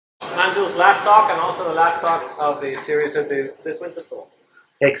Manjul's last talk and also the last talk of the series of this winter school.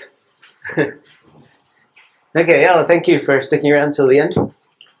 Thanks. Okay, yeah, well, thank you for sticking around till the end.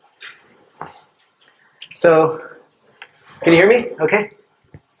 So, can you hear me? Okay?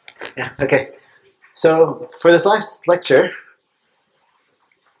 Yeah, okay. So, for this last lecture,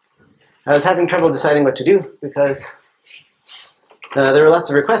 I was having trouble deciding what to do because there were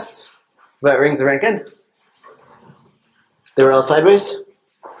lots of requests about rings of rank n. They were all sideways.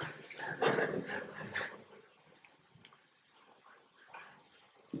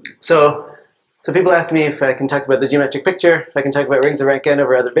 So people ask me if I can talk about the geometric picture, if I can talk about rings of rank n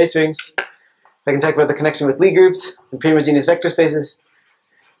over other base rings, if I can talk about the connection with Lie groups and pre-homogeneous vector spaces,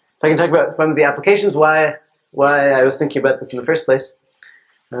 if I can talk about one of the applications, why I was thinking about this in the first place,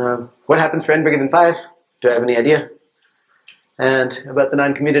 what happens for n bigger than 5, do I have any idea, and about the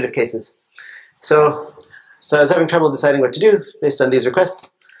non-commutative cases. So I was having trouble deciding what to do based on these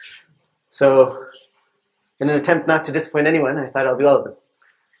requests. So in an attempt not to disappoint anyone, I thought I'll do all of them.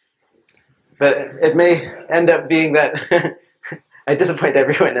 But it may end up being that I disappoint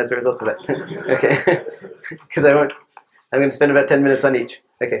everyone as a result of that. Okay, because I'm going to spend about 10 minutes on each.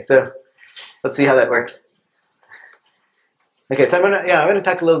 Okay, so let's see how that works. Okay, so I'm going to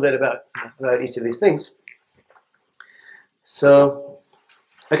talk a little bit about each of these things. So,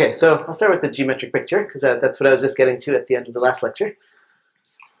 okay, so I'll start with the geometric picture because that's what I was just getting to at the end of the last lecture.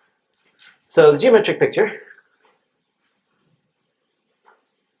 So the geometric picture.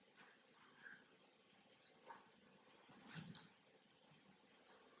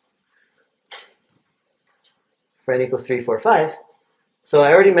 For n equals 3, 4, 5. So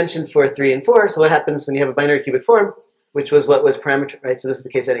I already mentioned for 3 and 4, so what happens when you have a binary cubic form, which was what was parameter, right? So this is the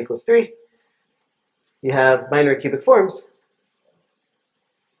case n equals 3. You have binary cubic forms.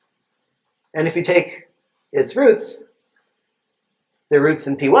 And if you take its roots, they're roots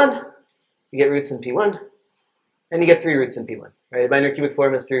in P1, you get roots in P1, and you get 3 roots in P1, right? A binary cubic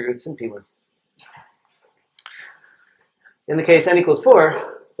form has 3 roots in P1. In the case n equals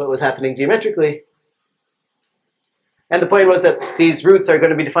 4, what was happening geometrically, and the point was that these roots are going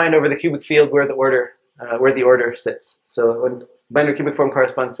to be defined over the cubic field where the order sits. So when binary cubic form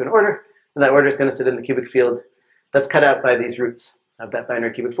corresponds to an order, and that order is going to sit in the cubic field that's cut out by these roots of that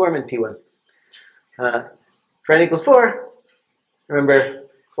binary cubic form in P1. For n equals 4, remember,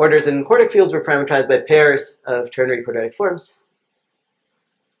 orders in quartic fields were parametrized by pairs of ternary quadratic forms.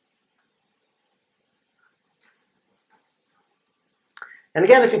 And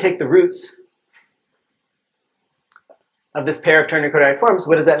again, if you take the roots of this pair of ternary quadratic forms,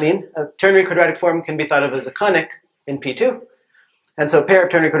 what does that mean? A ternary quadratic form can be thought of as a conic in P2. And so a pair of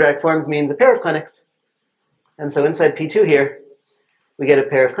ternary quadratic forms means a pair of conics. And so inside P2 here, we get a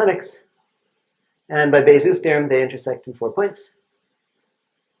pair of conics. And by Bezout's theorem, they intersect in 4 points.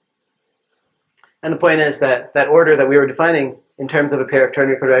 And the point is that that order that we were defining in terms of a pair of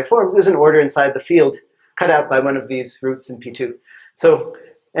ternary quadratic forms is an order inside the field cut out by one of these roots in P2. So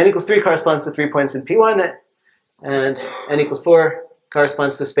n equals 3 corresponds to 3 points in P1, and n equals 4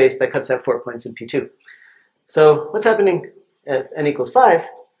 corresponds to space that cuts out 4 points in P2. So what's happening at n equals 5?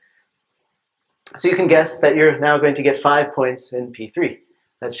 So you can guess that you're now going to get 5 points in P3.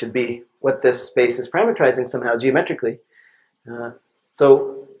 That should be what this space is parametrizing somehow geometrically.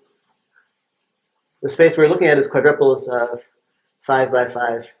 So the space we're looking at is quadruples of 5 by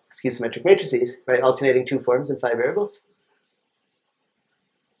 5 skew-symmetric matrices, right? Alternating 2 forms in 5 variables.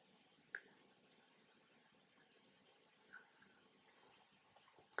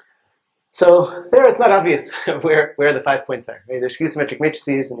 So there it's not obvious where the 5 points are. Right? There's skew-symmetric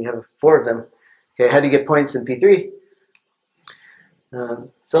matrices and you have 4 of them. Okay, how do you get points in P3?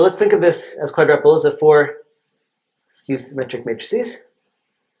 So let's think of this as quadruples of 4 skew-symmetric matrices,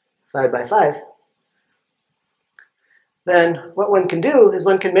 5 by 5. Then what one can do is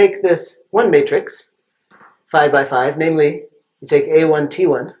one can make this one matrix, 5 by 5, namely you take A1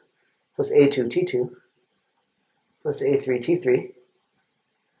 T1 plus A2 T2 plus A3 T3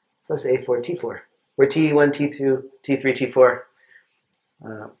 plus A4 T4, where T1, T2, T3,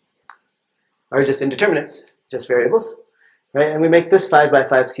 T4 are just indeterminates, just variables, right? And we make this 5 by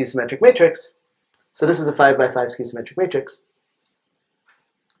 5 skew-symmetric matrix. So this is a 5 by 5 skew-symmetric matrix,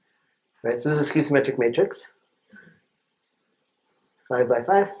 right? So this is a skew-symmetric matrix, 5 by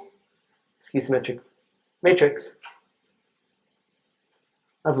 5 skew-symmetric matrix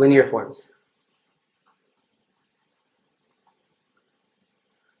of linear forms.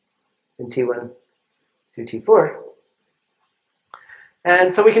 In T1 through T4.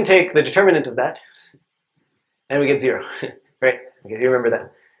 And so we can take the determinant of that, and we get 0, right? Okay, you remember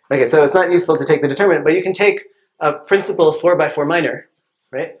that. Okay, so it's not useful to take the determinant, but you can take a principal 4 by 4 minor,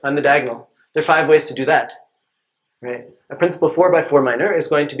 right, on the diagonal. There are 5 ways to do that, right? A principal 4 by 4 minor is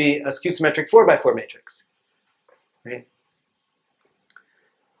going to be a skew-symmetric 4 by 4 matrix, right?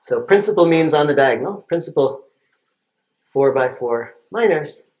 So principal means on the diagonal. Principal 4 by 4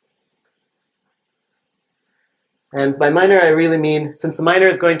 minors. And by minor, I really mean, since the minor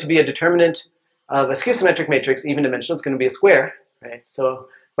is going to be a determinant of a skew-symmetric matrix, even dimensional, it's going to be a square, right? So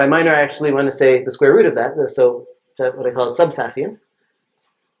by minor, I actually want to say the square root of that, so what I call a subpfaffian.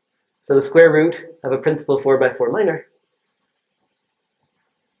 So the square root of a principal 4 by 4 minor,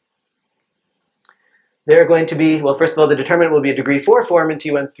 they're going to be, well, first of all, the determinant will be a degree 4 form in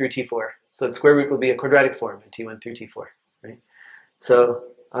T1 through T4. So the square root will be a quadratic form in T1 through T4, right? So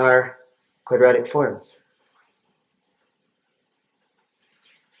our quadratic forms.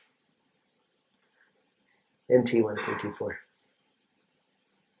 In T1 through T4.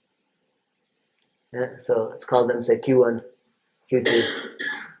 Yeah, so let's call them, say, Q1, Q2,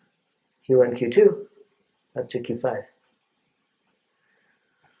 Q1, Q2, up to Q5.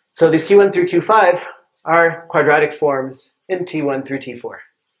 So these Q1 through Q5 are quadratic forms in T1 through T4,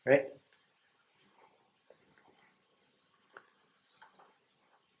 right?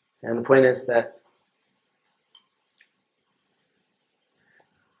 And the point is that,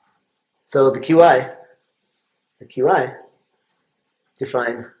 so the QI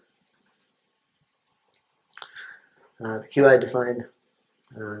define how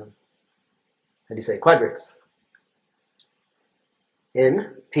do you say, quadrics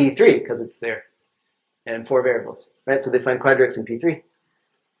in P3, because it's there, and 4 variables, right? So they find quadrics in P3.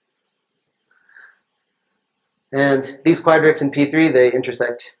 And these quadrics in P3, they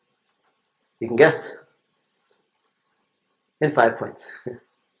intersect, you can guess, in 5 points.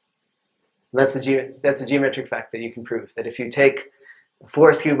 That's a geometric fact that you can prove, that if you take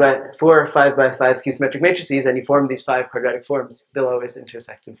 4 5 by 5 skew symmetric matrices and you form these 5 quadratic forms, they'll always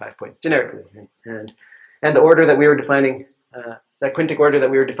intersect in 5 points generically. And the order that we were defining, that quintic order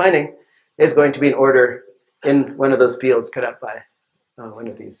that we were defining, is going to be an order in one of those fields cut up by one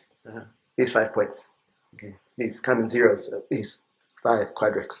of these 5 points, okay? These common zeros of these 5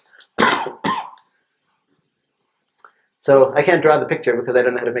 quadrics. So I can't draw the picture because I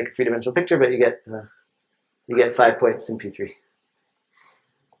don't know how to make a 3-dimensional picture, but you get 5 points in P3.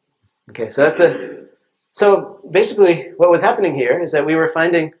 Okay, so basically what was happening here is that we were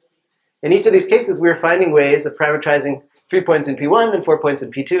finding, in each of these cases, we were finding ways of parametrizing 3 points in P1, then 4 points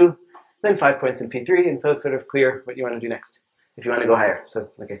in P2, then 5 points in P3, and so it's sort of clear what you want to do next, if you want to go higher.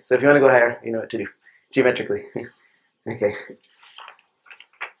 So if you want to go higher, you know what to do, geometrically. Okay,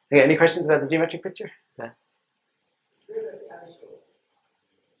 any questions about the geometric picture? Is that?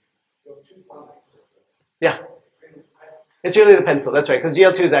 Yeah. It's really the pencil, that's right, because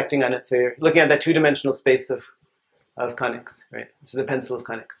GL2 is acting on it, so you're looking at that 2-dimensional space of conics, right? This is a pencil of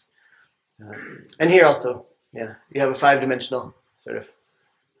conics. And here also, yeah, you have a 5-dimensional sort of.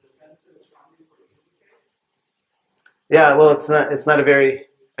 Yeah, well, it's not a very,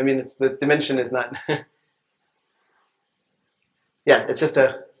 I mean, its dimension is not, yeah, it's just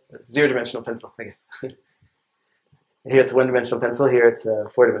a 0-dimensional pencil, I guess. Here it's a 1-dimensional pencil, here it's a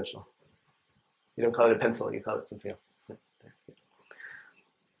 4-dimensional. You don't call it a pencil, you call it something else.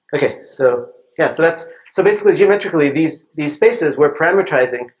 Okay, so yeah, so basically geometrically these spaces we're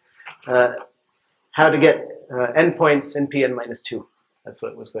parametrizing how to get endpoints in Pn minus 2. That's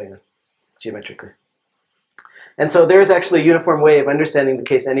what was going on geometrically. And so there is actually a uniform way of understanding the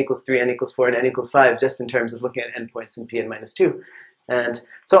case n equals 3, n equals 4, and n equals 5 just in terms of looking at endpoints in Pn minus 2. And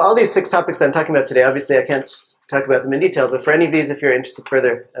so all these 6 topics that I'm talking about today, obviously I can't talk about them in detail, but for any of these, if you're interested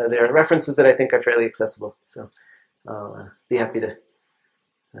further, there are references that I think are fairly accessible. So I'll be happy to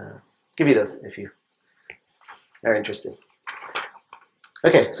give you those if you are interested.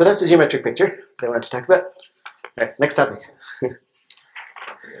 Okay, so that's the geometric picture that I wanted to talk about. All right, next topic.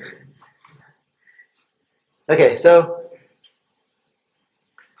 Okay, so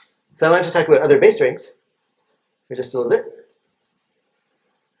I wanted to talk about other base rings for just a little bit.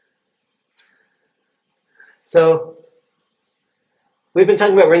 So we've been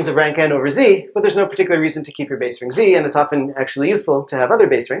talking about rings of rank n over z, but there's no particular reason to keep your base ring z, and it's often actually useful to have other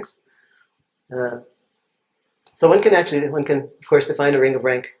base rings. So one can of course define a ring of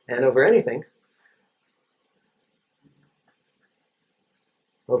rank n over anything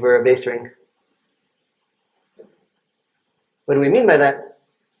over a base ring. What do we mean by that?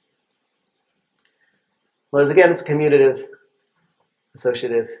 Well, again, it's a commutative,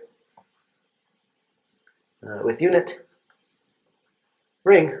 associative, with unit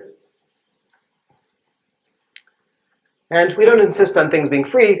ring. And we don't insist on things being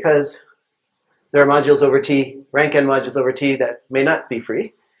free because there are modules over T, rank n modules over T that may not be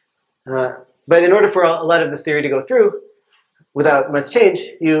free. But in order for a lot of this theory to go through without much change,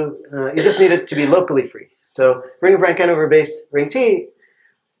 you just need it to be locally free. So ring of rank n over base ring T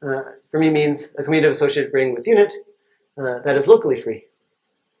for me means a commutative associative ring with unit that is locally free.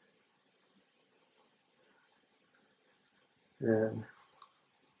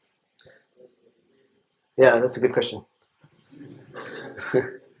 Yeah, that's a good question.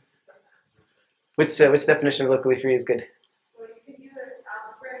 Which definition of locally free is good? Well, you can do it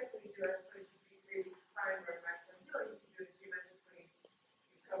algebraically, do it so it should be free prime or maximum. You can do it geometrically,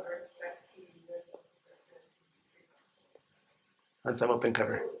 cover respect T with On some open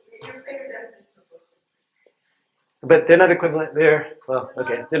cover. your favorite definition of locally free. But they're not equivalent. Well,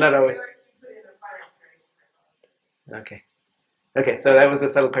 okay, they're not always. Okay. Okay, so that was a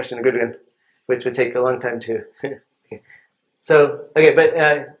subtle question, a good one, which would take a long time to. Okay. So, okay, but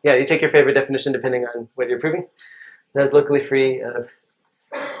yeah, you take your favorite definition depending on what you're proving. That's locally free of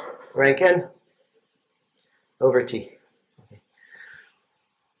rank n over T. Okay.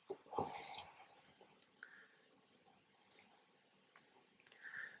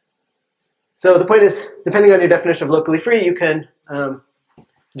 So the point is, depending on your definition of locally free, you can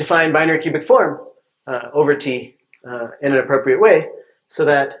define binary cubic form over T in an appropriate way, so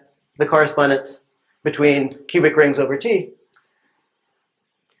that the correspondence between cubic rings over T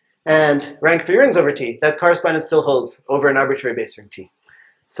and rank 3 rings over T, that correspondence still holds over an arbitrary base ring T.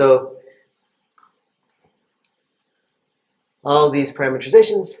 So all these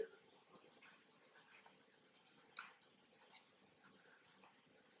parametrizations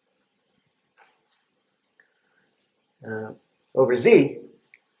over Z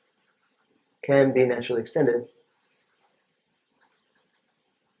can be naturally extended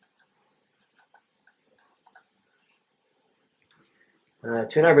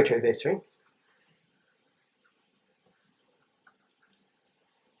to an arbitrary base ring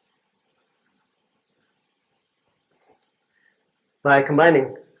by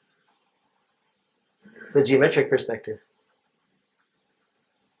combining the geometric perspective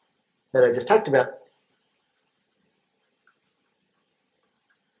that I just talked about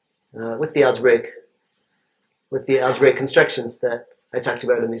with the algebraic constructions that I talked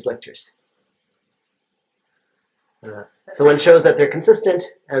about in these lectures. So one shows that they're consistent,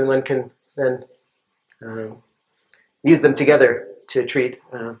 and one can then use them together to treat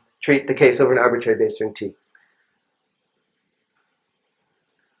the case over an arbitrary base ring T.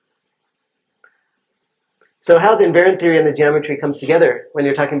 So how the invariant theory and the geometry comes together when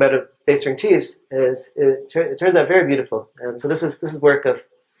you're talking about a base ring T is it turns out very beautiful. And so this is work of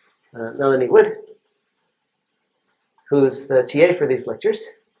Melanie Wood, who's the TA for these lectures.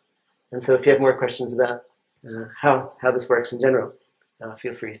 And so if you have more questions about how this works in general,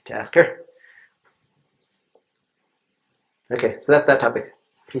 feel free to ask her. Okay, so that's that topic.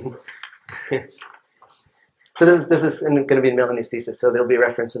 So this is going to be in Melanie's thesis, so there'll be a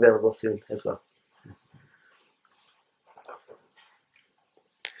reference available soon as well.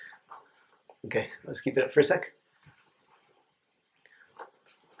 Okay, let's keep it up for a sec.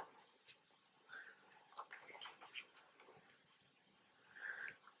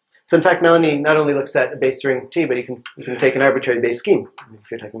 So in fact, Melanie not only looks at a base ring T, but you can take an arbitrary base scheme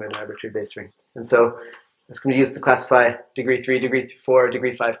if you're talking about an arbitrary base ring. And so it's going to be used to classify degree 3, degree 4,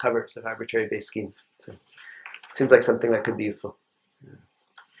 degree 5 covers of arbitrary base schemes. So it seems like something that could be useful.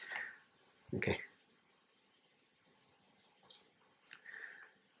 Okay.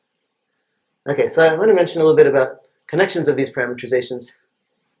 Okay, so I want to mention a little bit about connections of these parametrizations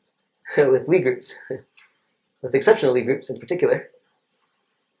with Lie groups, with exceptional Lie groups in particular.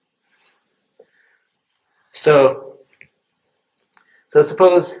 So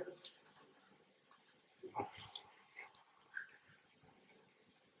suppose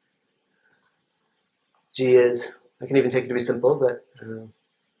G is, I can even take it to be simple, but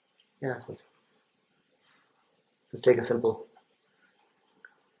yeah, so let's take a simple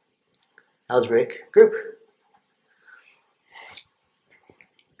algebraic group.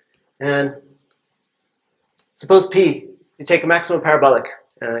 And suppose P, you take a maximal parabolic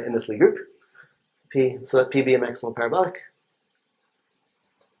in this Lie group. P, so let P be a maximal parabolic.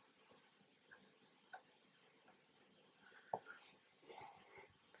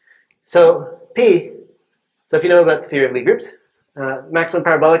 So P, so if you know about the theory of Lie groups, maximum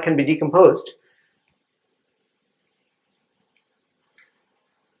parabolic can be decomposed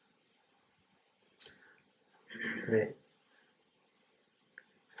right.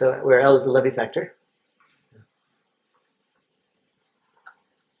 So where L is the Levy factor.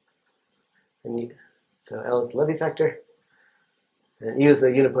 And so L is the Levy factor, and U is the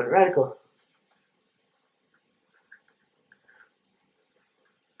unipotent radical.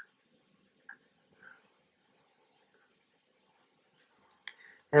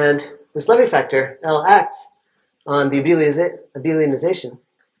 And this Levy factor, L, acts on the abelianization.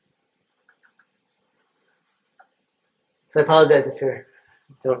 So I apologize if you're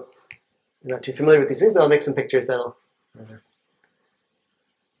not too familiar with these things, but I'll make some pictures that'll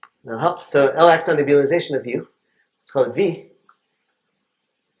help. So L acts on the abelianization of U. Let's call it V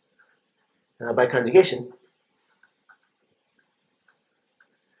by conjugation.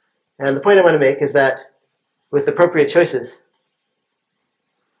 And the point I want to make is that with appropriate choices,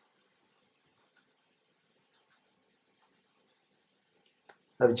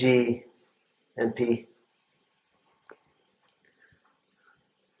 of G and P,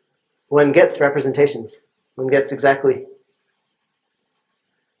 one gets representations. One gets exactly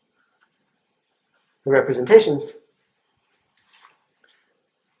the representations,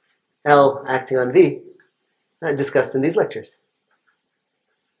 L acting on V, discussed in these lectures,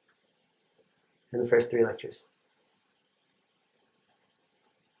 in the first 3 lectures.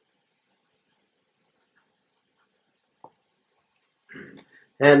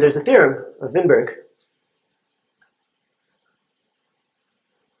 And there's a theorem of Windberg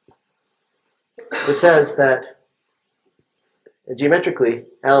which says that geometrically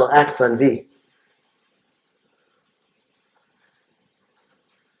L acts on V.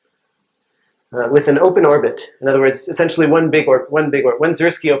 With an open orbit. In other words, essentially one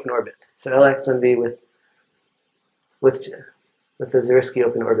Zariski open orbit. So L acts on V with the Zariski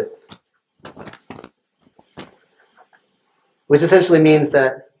open orbit. Which essentially means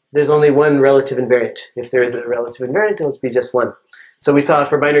that there's only one relative invariant. If there is a relative invariant, it'll be just one. So we saw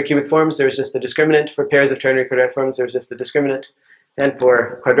for binary cubic forms, there's just the discriminant. For pairs of ternary quadratic forms, there's just the discriminant. And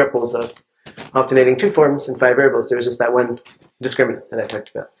for quadruples of alternating 2 forms and 5 variables, there's just that one discriminant that I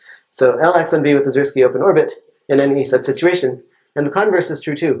talked about. So L acts on V with a Zariski open orbit in any such situation. And the converse is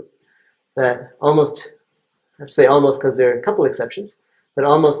true too. That almost, I have to say almost because there are a couple exceptions, but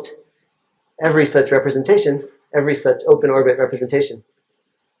almost every such representation, every such open orbit representation,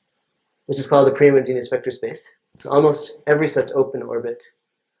 which is called a pre-homogeneous vector space. So almost every such open orbit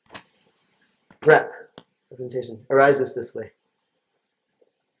representation arises this way.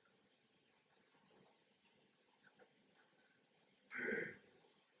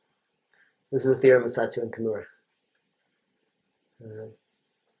 This is the theorem of Sato and Kimura.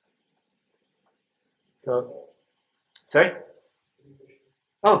 Sorry?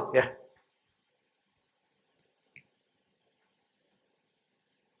 Oh, yeah.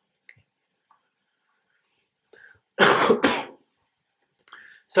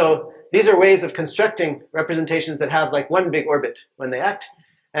 So these are ways of constructing representations that have like one big orbit when they act.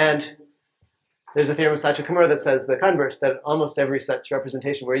 And there's a theorem of Sato-Kimura that says the converse, that almost every such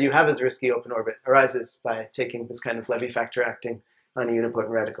representation where you have a Zariski open orbit arises by taking this kind of Levy factor acting on a unipotent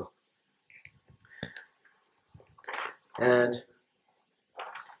radical. But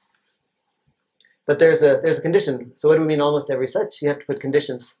there's a condition. So what do we mean almost every such? You have to put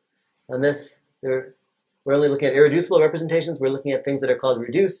conditions on this. We're only looking at irreducible representations. We're looking at things that are called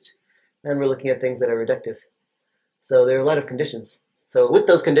reduced, and we're looking at things that are reductive. So there are a lot of conditions. So with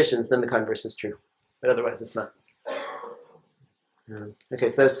those conditions, then the converse is true. But otherwise, it's not.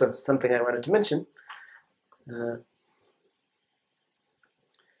 Okay, so that's something I wanted to mention.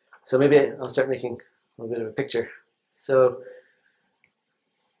 So maybe I'll start making a little bit of a picture. So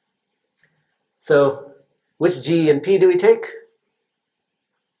which G and P do we take?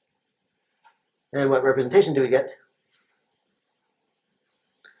 And what representation do we get?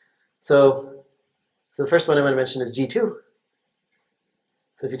 So the first one I want to mention is G2.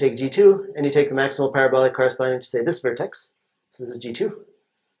 So if you take G2 and you take the maximal parabolic corresponding to, say, this vertex, so this is G2,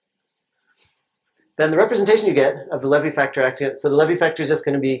 then the representation you get of the Levy factor acting, so the Levy factor is just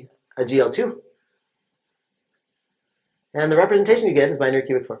going to be a GL2. And the representation you get is binary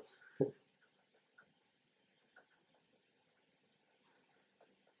cubic forms.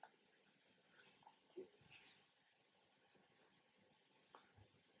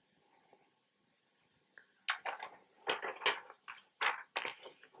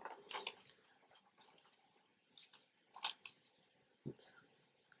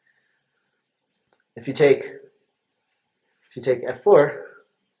 If you take F4,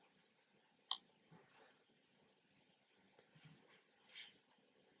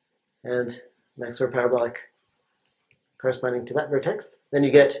 and maximal parabolic corresponding to that vertex, then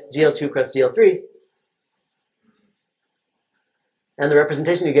you get GL2 cross GL3, and the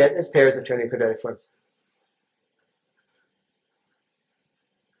representation you get is pairs of ternary quadratic forms.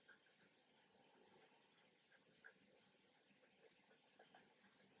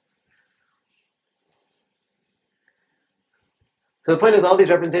 So the point is all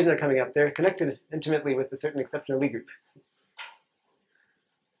these representations are coming up. They're connected intimately with a certain exceptional Lie group.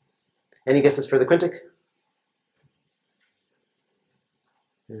 Any guesses for the quintic?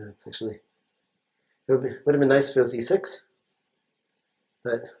 Yeah, it's actually, it would have been nice if it was E6,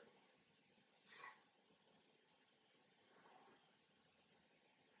 but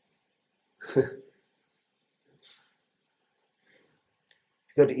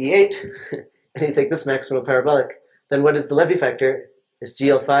go to E8, and you take this maximal parabolic, then what is the Levy factor? It's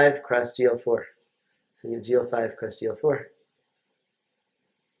GL5 cross GL4. So you have GL5 cross GL4.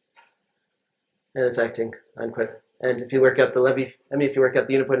 And it's acting on and if you work out the Levy, if you work out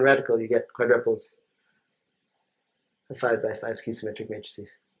the unipotent radical, you get quadruples of 5 by 5 skew-symmetric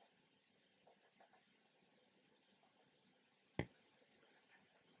matrices.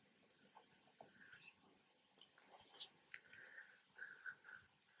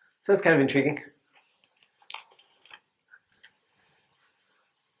 So that's kind of intriguing.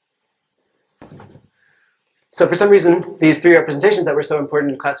 So for some reason, these three representations that were so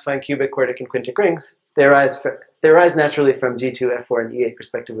important in classifying cubic, quartic, and quintic rings, they arise naturally from G2, F4, and E8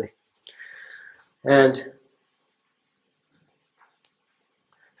 respectively. And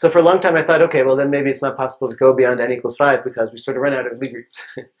so for a long time I thought, okay, well then maybe it's not possible to go beyond n equals 5 because we sort of run out of Lie groups.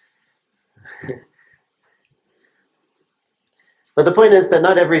 But the point is that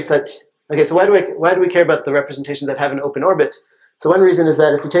not every such, okay, so why do we care about the representations that have an open orbit? So one reason is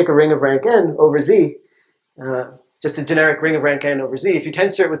that if you take a ring of rank n over Z, just a generic ring of rank n over Z, if you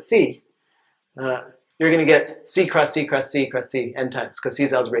tensor it with C, you're going to get C cross C cross C cross C n times, because C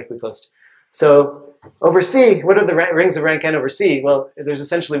is algebraically closed. So over C, what are the rings of rank n over C? Well, there's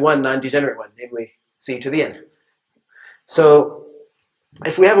essentially one non-degenerate one, namely C to the n. So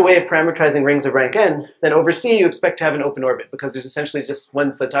if we have a way of parametrizing rings of rank n, then over C you expect to have an open orbit, because there's essentially just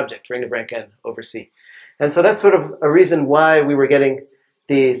one such object, ring of rank n over C. And so that's sort of a reason why we were getting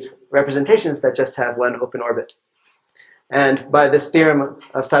these representations that just have one open orbit. And by this theorem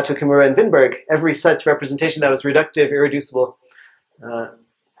of Sato, Kimura, and Winberg, every such representation that was reductive, irreducible,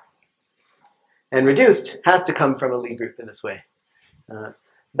 and reduced has to come from a Lie group in this way.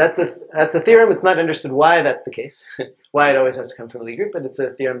 That's a theorem. It's not understood why that's the case, why it always has to come from a Lie group, but it's a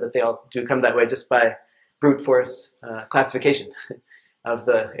theorem that they all do come that way just by brute force classification of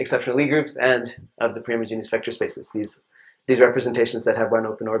the exceptional Lie groups and of the prehomogeneous vector spaces, these representations that have one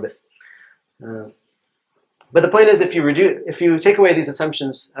open orbit. But the point is, if you take away these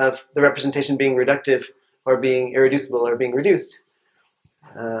assumptions of the representation being reductive or being irreducible or being reduced,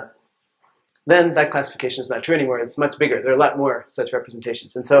 then that classification is not true anymore. It's much bigger. There are a lot more such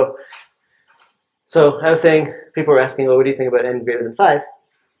representations. And so I was saying, people were asking, well, what do you think about n greater than 5?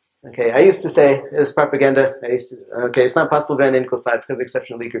 Okay, I used to say, as propaganda, okay, it's not possible to have n equals 5 because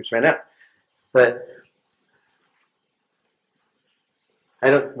exceptional Lie groups ran out. But I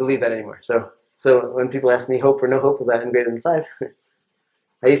don't believe that anymore. So when people ask me hope or no hope about n greater than 5,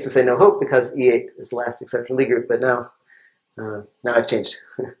 I used to say no hope because E8 is the last exceptional Lie group, but now I've changed.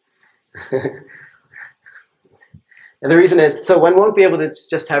 And the reason is, so one won't be able to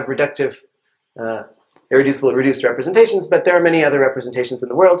just have reductive, irreducible, reduced representations, but there are many other representations in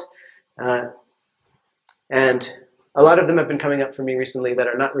the world. And a lot of them have been coming up for me recently that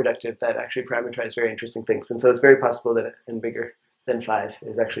are not reductive, that actually parameterize very interesting things. And so it's very possible that n bigger than 5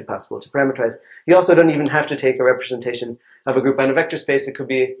 is actually possible to parameterize. You also don't even have to take a representation of a group on a vector space. It could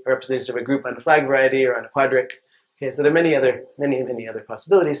be a representation of a group on a flag variety or on a quadric. Okay, so there are many other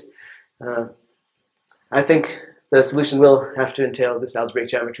possibilities. I think the solution will have to entail this algebraic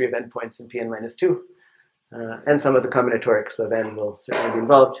geometry of endpoints in Pn minus 2. And some of the combinatorics of n will certainly be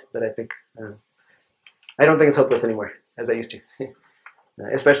involved, but I don't think it's hopeless anymore, as I used to.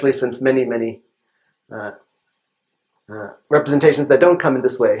 Especially since many representations that don't come in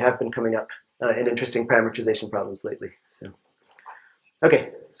this way have been coming up in interesting parametrization problems lately. So,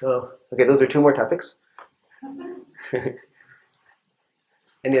 okay, those are 2 more topics.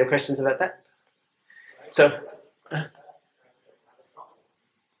 Any other questions about that? So,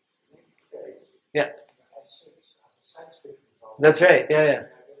 yeah. That's right, yeah.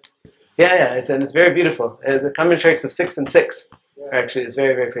 It's very beautiful. The combinatorics of 6 and 6 actually is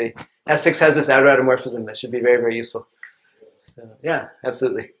very, very pretty. S6 has this outer automorphism that should be very, very useful. So, yeah,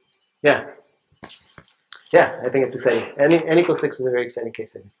 absolutely. Yeah, I think it's exciting. N equals 6 is a very exciting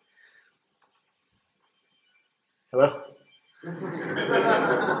case, I think. Hello?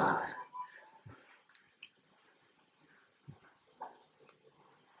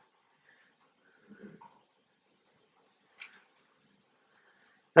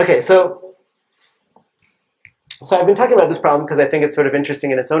 Okay, so I've been talking about this problem because I think it's sort of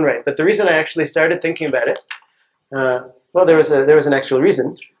interesting in its own right. But the reason I actually started thinking about it, well, there was an actual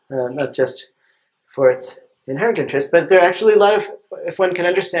reason, not just for its inherent interest, but there are actually a lot of, if one can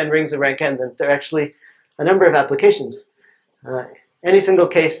understand rings of rank n, then there are actually a number of applications. Any single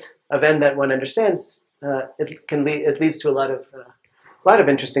case of n that one understands, it leads to a lot of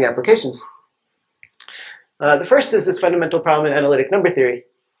interesting applications. The first is this fundamental problem in analytic number theory.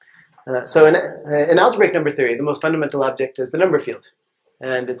 So in algebraic number theory, the most fundamental object is the number field,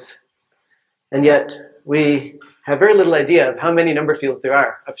 and yet we have very little idea of how many number fields there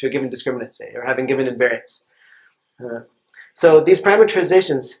are up to a given discriminant, say, or having given invariance. So these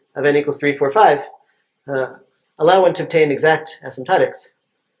parametrizations of n equals 3, 4, 5 allow one to obtain exact asymptotics.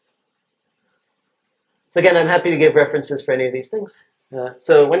 So again, I'm happy to give references for any of these things.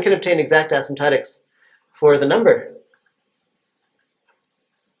 So one can obtain exact asymptotics for the number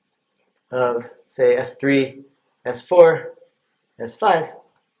of, say, S3, S4, S5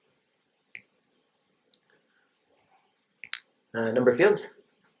 number fields.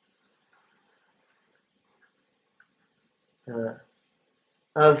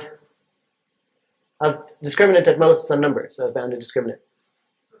 Of discriminant at most some number, so of bounded discriminant.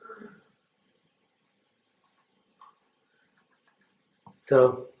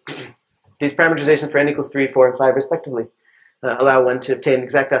 So these parametrizations for n equals 3, 4, and 5 respectively allow one to obtain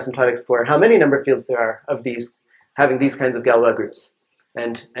exact asymptotics for how many number fields there are of these, having these kinds of Galois groups,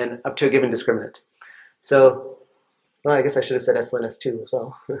 and up to a given discriminant. So, well, I guess I should have said S1, S2 as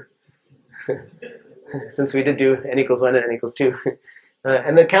well. Since we did do n equals 1 and n equals 2.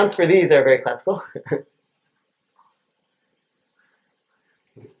 And the counts for these are very classical.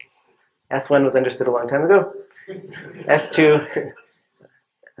 S1 was understood a long time ago. S2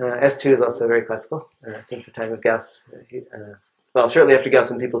 is also very classical, since the time of Gauss. Well, shortly after Gauss,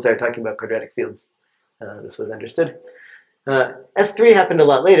 when people started talking about quadratic fields, this was understood. S3 happened a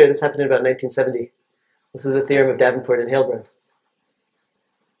lot later. This happened in about 1970. This is the theorem of Davenport and Heilbronn.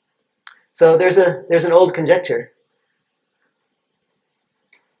 So there's an old conjecture.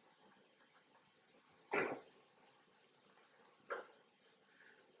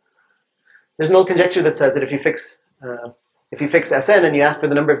 There's an old conjecture that says that if you fix Sn and you ask for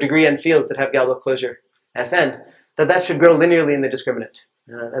the number of degree n fields that have Galois closure Sn, that should grow linearly in the discriminant.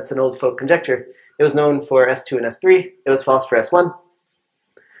 That's an old folk conjecture. It was known for S2 and S3. It was false for S1.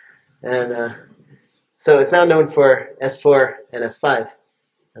 And so it's now known for S4 and S5.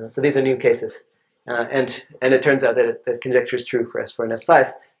 So these are new cases. And it turns out that the conjecture is true for S4 and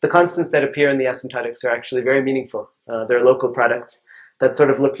S5. The constants that appear in the asymptotics are actually very meaningful. They're local products that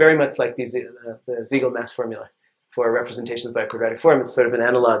sort of look very much like the Siegel mass formula for representations by a quadratic form. It's sort of an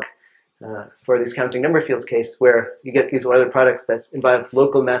analog for these counting number fields case where you get these Euler products that involve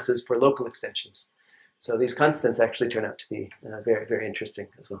local masses for local extensions. So these constants actually turn out to be very, very interesting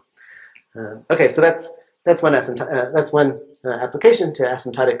as well. Okay, so that's one application to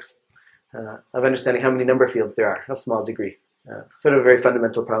asymptotics of understanding how many number fields there are of small degree. Sort of a very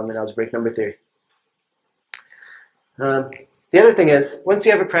fundamental problem in algebraic number theory. The other thing is, once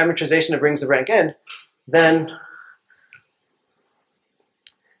you have a parametrization of rings of rank n, then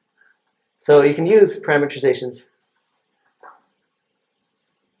so you can use parametrizations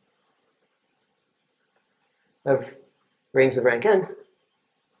of rings of rank n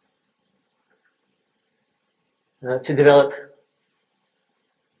to develop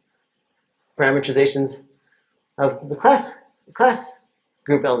parametrizations of the class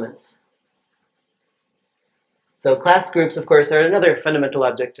group elements. So class groups, of course, are another fundamental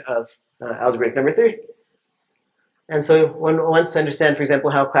object of algebraic number theory. And so one wants to understand, for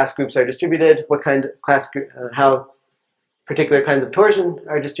example, how class groups are distributed, what kind of how particular kinds of torsion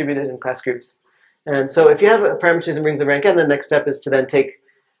are distributed in class groups. And so if you have a parametrization of rings of rank n, the next step is to then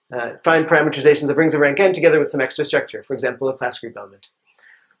find parametrizations of rings of rank n together with some extra structure, for example, a class group element.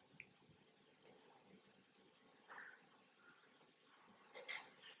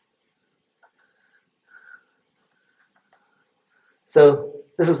 So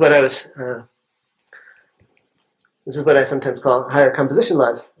this is what I sometimes call higher composition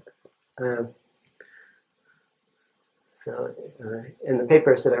laws. In the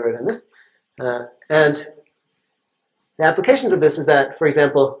papers that I wrote on this, and the applications of this is that, for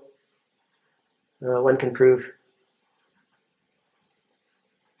example, one can prove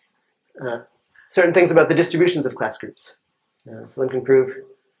certain things about the distributions of class groups. So one can prove,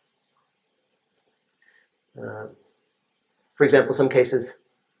 for example, some cases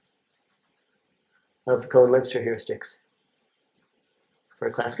of Cohen-Leinster heuristics for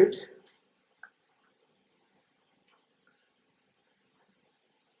class groups.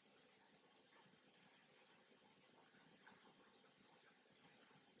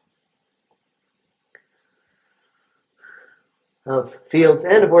 Of fields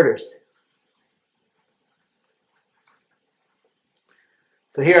and of orders.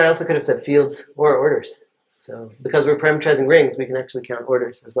 So here I also could have said fields or orders. So because we're parameterizing rings, we can actually count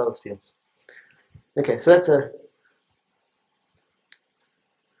orders as well as fields. Okay, so that's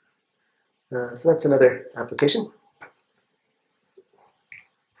another application.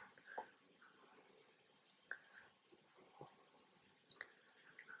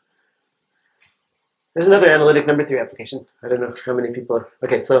 There's another analytic number theory application. I don't know how many people.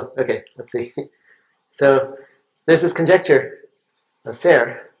 Okay, let's see. So there's this conjecture of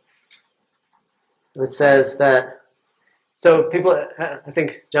Serre, which says that. So people, I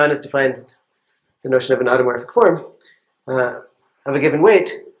think John has defined the notion of an automorphic form of a given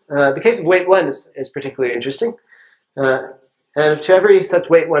weight. The case of weight 1 is particularly interesting. And to every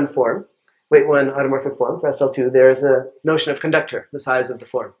such weight 1 form, weight 1 automorphic form for SL2, there is a notion of conductor, the size of the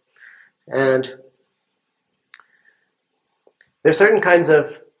form. And there are certain kinds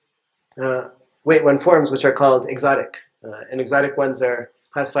of weight 1 forms which are called exotic. And exotic ones are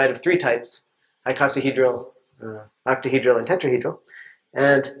classified of 3 types: icosahedral, octahedral, and tetrahedral.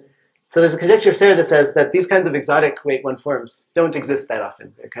 And so there's a conjecture of Serre that says that these kinds of exotic weight 1 forms don't exist that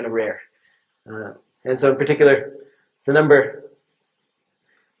often. They're kind of rare. And so in particular, the number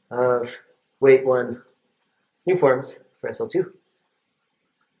of weight 1 new forms for SL2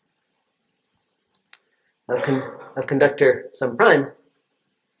 of conductor some prime,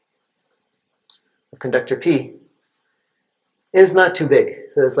 of conductor P, is not too big.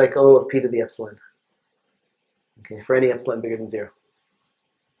 So it's like O of P to the epsilon. Okay, for any epsilon bigger than 0.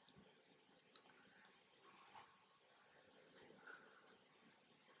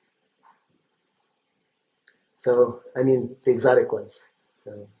 So, I mean the exotic ones.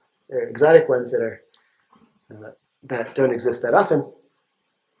 So there are exotic ones that are that don't exist that often.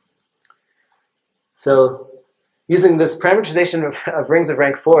 So using this parametrization of rings of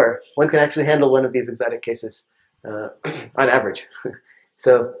rank 4, one can actually handle one of these exotic cases on average.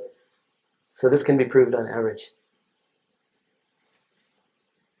 So this can be proved on average.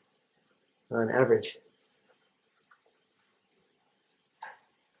 On average.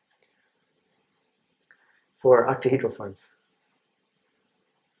 For octahedral forms.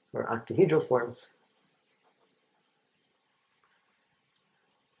 For octahedral forms.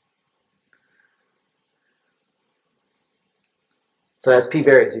 So as P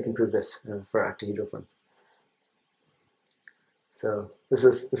varies, you can prove this for octahedral forms. So this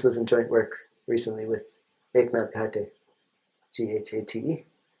was in joint work recently with Eknath Ghate, Ghate.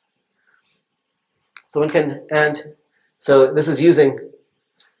 So one can, and so this is using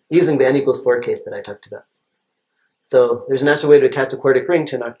the n equals 4 case that I talked about. So there's a natural way to attach a quartic ring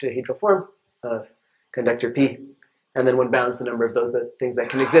to an octahedral form of conductor P, and then one bounds the number of those things that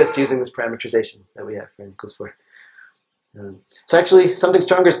can exist using this parametrization that we have for n equals 4. So actually, something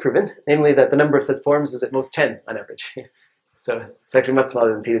stronger is proven, namely that the number of such forms is at most 10 on average. So it's actually much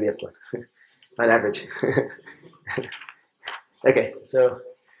smaller than P to the epsilon on average. Okay, so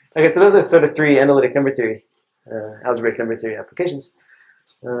those are sort of 3 analytic number theory, algebraic number theory applications.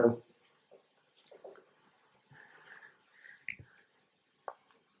 I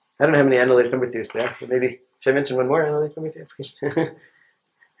don't know how many analytic number theories there are, but maybe, should I mention one more analytic number theory application?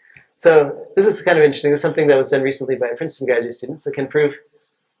 So this is kind of interesting. This is something that was done recently by a Princeton graduate student, so can prove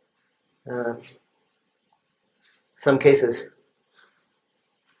some cases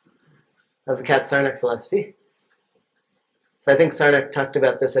of the Katz-Sarnak philosophy. So I think Sarnak talked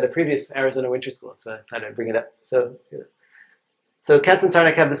about this at a previous Arizona Winter School, so I thought I'd bring it up. So Katz and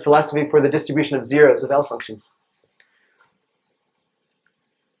Sarnak have this philosophy for the distribution of zeros of L functions.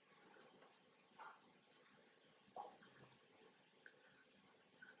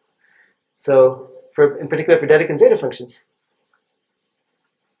 So in particular for Dedekind zeta functions,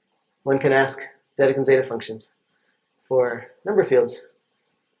 one can ask Dedekind zeta functions for number fields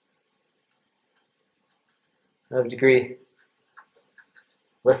of degree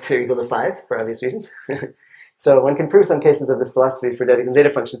less than or equal to 5 for obvious reasons. So one can prove some cases of this philosophy for Dedekind zeta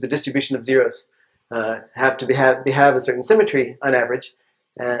functions. The distribution of zeros have to have a certain symmetry on average,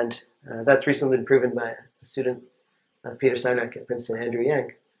 and that's recently been proven by a student of Peter Sarnak at Princeton, Andrew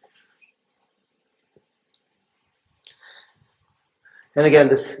Yang. And again,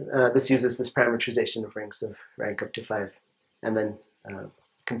 this uses this parametrization of rings of rank up to 5, and then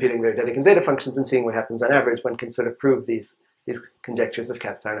computing their Dedekind zeta functions and seeing what happens on average. One can sort of prove these conjectures of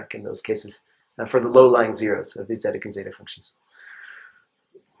Katz-Sarnak in those cases for the low-lying zeros of these Dedekind zeta functions.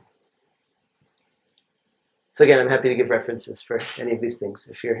 So again, I'm happy to give references for any of these things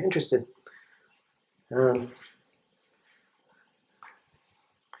if you're interested. So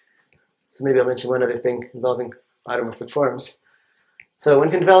maybe I'll mention one other thing involving automorphic forms. So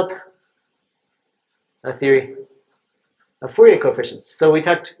one can develop a theory Fourier coefficients. So we've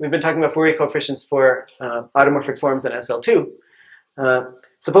been talking about Fourier coefficients for automorphic forms in SL2.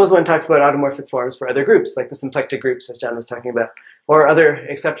 Suppose one talks about automorphic forms for other groups, like the symplectic groups, as John was talking about, or other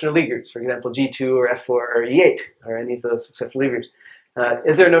exceptional Lie groups, for example, G2 or F4 or E8, or any of those exceptional Lie groups.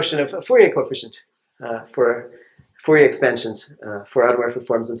 Is there a notion of a Fourier coefficient for Fourier expansions for automorphic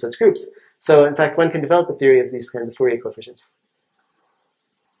forms in such groups? So in fact, one can develop a theory of these kinds of Fourier coefficients.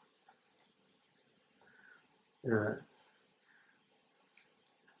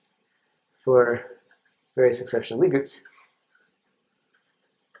 For various exceptional Lie groups.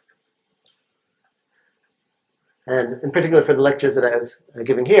 And in particular for the lectures that I was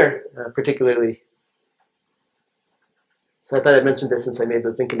giving here, particularly, so I thought I'd mention this since I made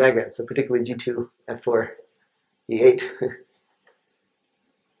those Lincoln diagrams, so particularly G2, F4, E8.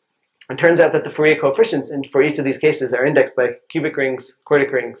 It turns out that the Fourier coefficients for each of these cases are indexed by cubic rings,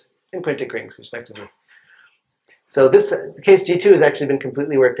 quartic rings, and quintic rings, respectively. So the case G2 has actually been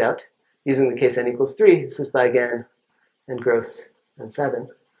completely worked out using the case n equals 3. This is by Gann and Gross and Sabin.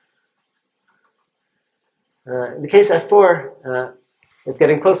 In the case F4, it's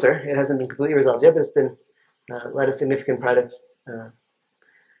getting closer. It hasn't been completely resolved yet, but it's been a lot of significant progress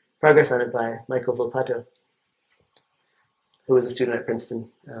on it by Michael Volpato, who was a student at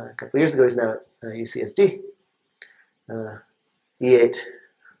Princeton a couple of years ago. He's now at UCSD. E8,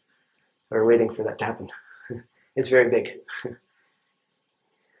 we're waiting for that to happen. It's very big.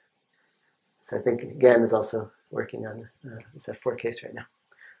 So I think Gann is also working on this F4 case right now.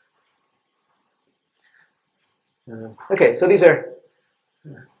 Okay, so these are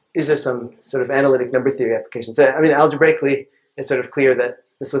some sort of analytic number theory applications. So, I mean, algebraically, it's sort of clear that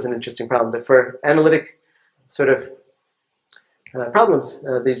this was an interesting problem. But for analytic sort of problems,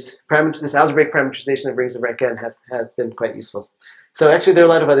 this algebraic parametrization of rings of rank n have been quite useful. So actually, there are a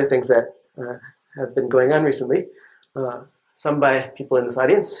lot of other things that have been going on recently. Some by people in this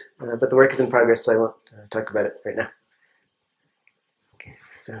audience, but the work is in progress, so I won't talk about it right now. Okay,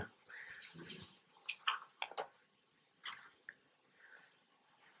 so.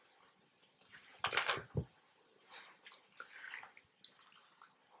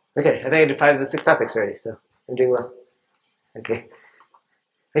 Okay, I think I did 5 of the 6 topics already, so I'm doing well. Okay.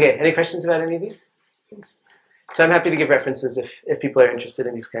 Okay, any questions about any of these things? So I'm happy to give references if people are interested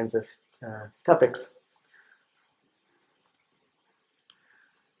in these kinds of topics.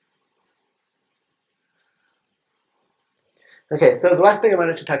 Okay, so the last thing I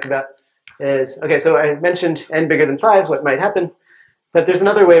wanted to talk about is, okay, so I mentioned n bigger than 5, what might happen, but there's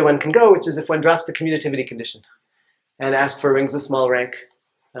another way one can go, which is if one drops the commutativity condition and asks for rings of small rank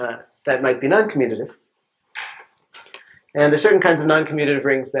that might be non-commutative. And there's certain kinds of non-commutative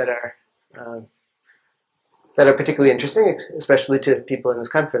rings that are particularly interesting, especially to people in this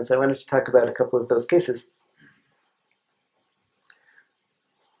conference. I wanted to talk about a couple of those cases.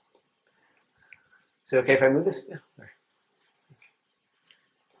 Is it okay if I move this? Yeah.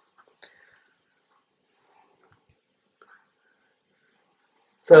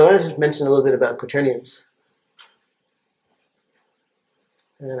 So I wanted to mention a little bit about quaternions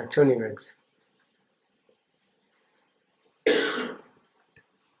and octonion rings.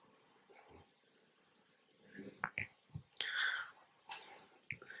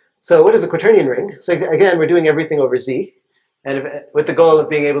 So what is a quaternion ring? So again, we're doing everything over Z, and with the goal of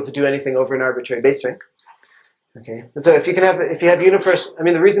being able to do anything over an arbitrary base ring. Okay. So if you have universal, I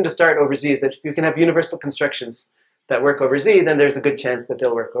mean, the reason to start over Z is that if you can have universal constructions that work over Z, then there's a good chance that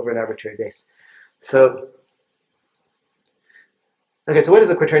they'll work over an arbitrary base. So, okay, so what is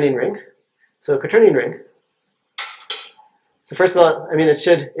a quaternion ring? So a quaternion ring. So first of all, I mean, it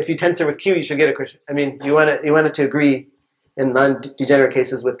should, if you tensor with Q, you should get a, I mean, you want it to agree in non-degenerate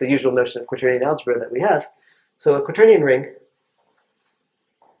cases with the usual notion of quaternion algebra that we have. So a quaternion ring,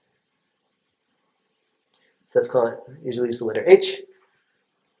 so let's call it, usually use the letter H.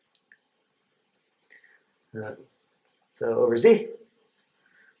 So over Z.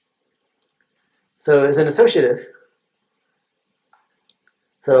 So is an associative.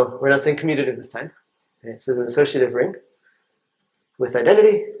 So we're not saying commutative this time. Okay, so an associative ring with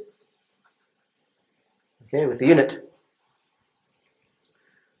identity, okay, with the unit.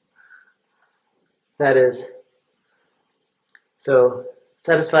 That is, so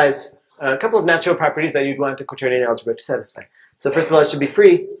satisfies a couple of natural properties that you'd want a quaternion algebra to satisfy. So first of all, it should be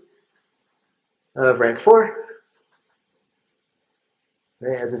free of rank 4,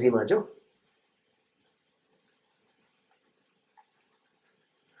 right, as a Z module.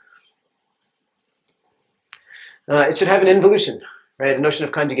 It should have an involution, right, a notion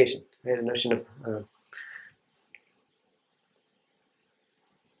of conjugation, right, a notion of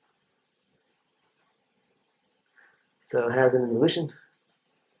So has an involution.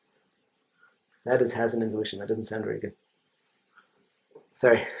 That is has an involution. That doesn't sound very good.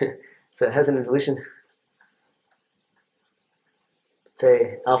 Sorry. So it has an involution.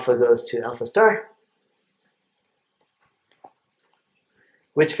 Say alpha goes to alpha star,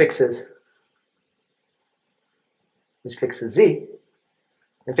 which fixes z,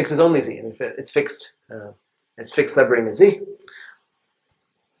 and fixes only z. And if its fixed subring is z,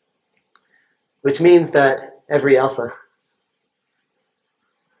 which means that every alpha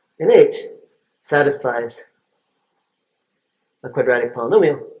in H satisfies a quadratic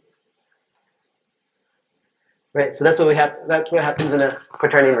polynomial. Right, so that's what happens in a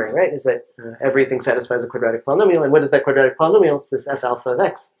quaternion ring, right? Is that everything satisfies a quadratic polynomial, and what is that quadratic polynomial? It's this f alpha of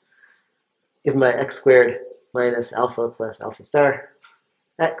x, given by x squared minus alpha plus alpha star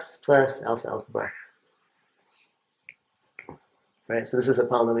x plus alpha alpha bar. Right, so this is a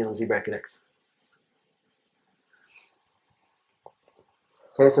polynomial in z bracket x.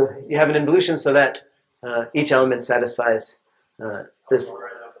 Okay, so you have an involution so that each element satisfies this.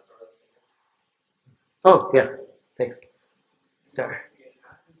 Oh, yeah, thanks. Star.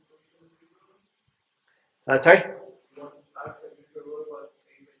 Sorry?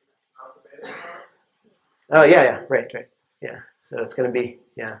 Oh, yeah, right. Yeah, so it's going to be,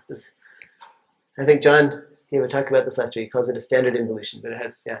 this. I think John gave a talk about this last week. He calls it a standard involution, but it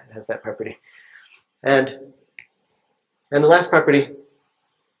has that property. And the last property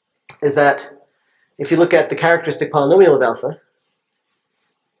is that if you look at the characteristic polynomial of alpha,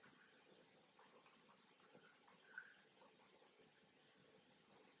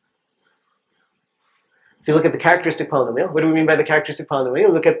 if you look at the characteristic polynomial, what do we mean by the characteristic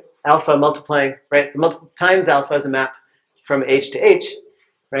polynomial? Look at alpha multiplying, right? Times alpha as a map from H to H,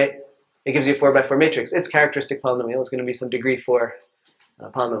 right? It gives you a 4x4 matrix. Its characteristic polynomial is going to be some degree 4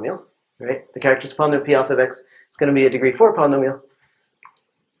 polynomial, right? The characteristic polynomial P alpha of x is going to be a degree 4 polynomial.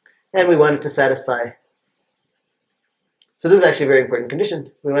 And we want it to satisfy. So this is actually a very important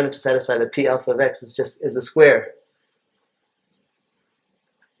condition. We want it to satisfy that P alpha of x is the square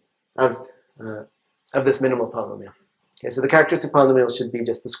of this minimal polynomial. Okay, so the characteristic polynomial should be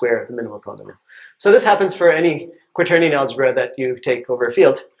just the square of the minimal polynomial. So this happens for any quaternion algebra that you take over a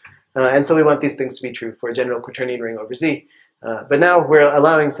field. And so we want these things to be true for a general quaternion ring over Z. But now we're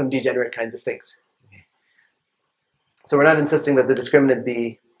allowing some degenerate kinds of things. Okay. So we're not insisting that the discriminant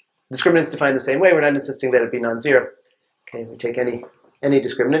be, discriminants defined the same way, we're not insisting that it be non-zero. Okay, we take any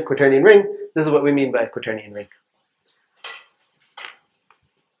discriminant, quaternion ring, this is what we mean by a quaternion ring.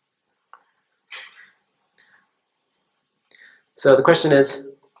 So the question is,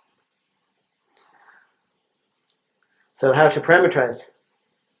 so how to parametrize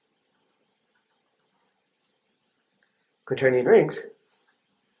quaternion rings?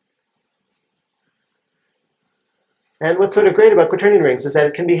 And what's sort of great about quaternion rings is that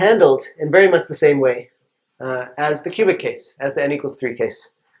it can be handled in very much the same way as the cubic case, as the n equals 3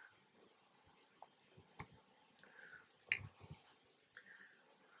 case.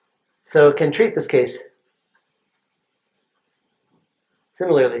 So it can treat this case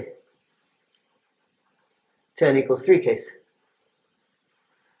similarly to n equals 3 case.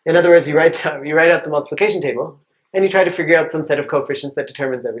 In other words, you write out the multiplication table, and you try to figure out some set of coefficients that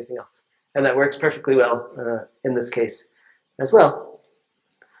determines everything else. And that works perfectly well in this case as well.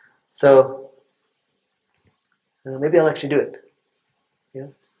 So maybe I'll actually do it.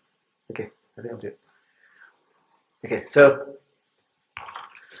 Yes? Okay, I think I'll do it. Okay, so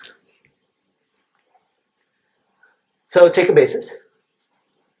take a basis.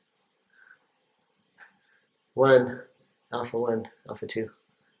 1, alpha 1, alpha 2,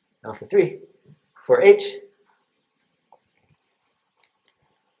 alpha 3 for H.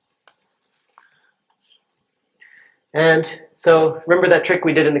 And so remember that trick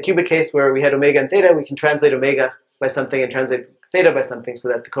we did in the cubic case where we had omega and theta? We can translate omega by something and translate theta by something so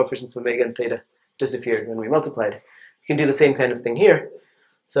that the coefficients of omega and theta disappeared when we multiplied. You can do the same kind of thing here.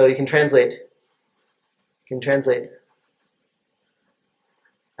 So you can translate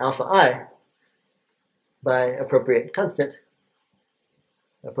alpha I by appropriate constant,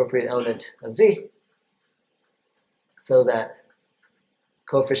 appropriate element of Z, so that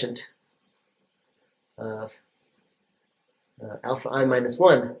coefficient of alpha I minus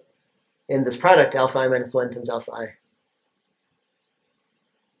 1 in this product, alpha I minus 1 times alpha I,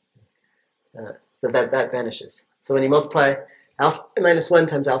 that vanishes. So when you multiply alpha I minus 1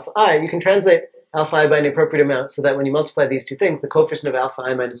 times alpha I, you can translate alpha I by an appropriate amount so that when you multiply these two things, the coefficient of alpha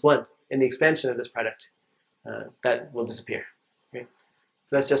I minus 1 in the expansion of this product, that will disappear. Right?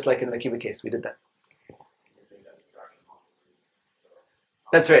 So that's just like in the cubic case, we did that.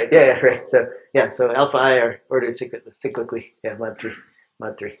 That's right. Yeah, yeah, right. So yeah, so alpha I are ordered cyclically. Yeah, mod 3,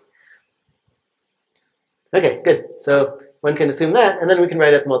 mod 3. Okay, good. So one can assume that, and then we can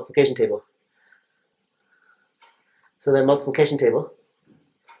write out the multiplication table. So then multiplication table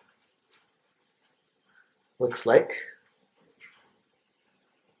looks like,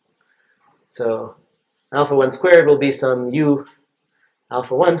 so alpha 1 squared will be some u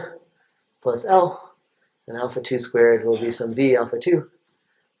alpha 1 plus L, and alpha 2 squared will be some v alpha 2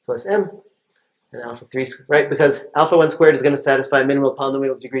 plus m, and alpha 3, right? Because alpha 1 squared is going to satisfy minimal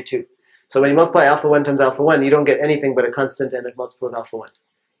polynomial of degree 2. So when you multiply alpha 1 times alpha 1, you don't get anything but a constant and a multiple of alpha 1,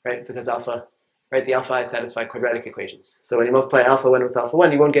 right? Because alpha, right, the alpha I satisfy quadratic equations. So when you multiply alpha 1 with alpha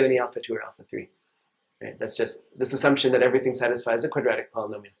 1, you won't get any alpha 2 or alpha 3. Right? That's just this assumption that everything satisfies a quadratic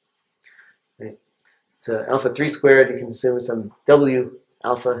polynomial. Right? So alpha 3 squared, you can assume some w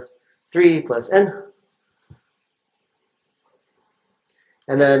alpha 3 plus n.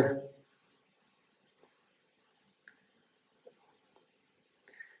 And then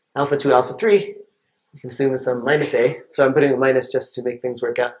alpha 2 alpha 3, you can assume is some minus a. So I'm putting a minus just to make things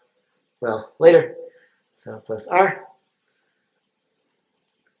work out well later. So plus r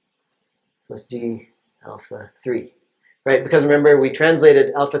plus g alpha 3. Right, because remember we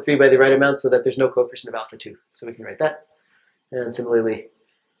translated alpha 3 by the right amount so that there's no coefficient of alpha 2. So we can write that. And similarly, you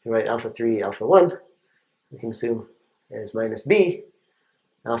can write alpha 3 alpha 1. We can assume is minus b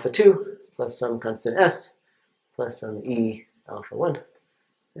alpha 2 plus some constant s plus some e alpha 1.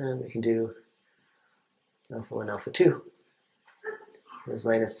 And we can do alpha 1 alpha 2 is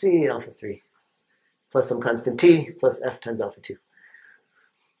minus c alpha 3 plus some constant t plus f times alpha 2.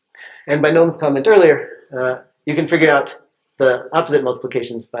 And by Noam's comment earlier, you can figure out the opposite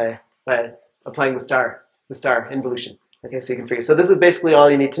multiplications by applying the star involution. Okay, so you can figure. So this is basically all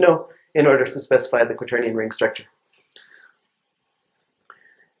you need to know in order to specify the quaternion ring structure.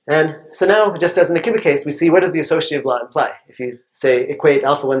 And so now, just as in the cubic case, we see what does the associative law imply. If you say equate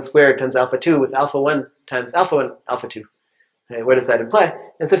alpha 1 squared times alpha 2 with alpha 1 times alpha 1 alpha 2, okay, what does that imply?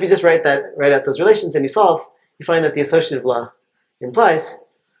 And so if you just write out those relations and you solve, you find that the associative law implies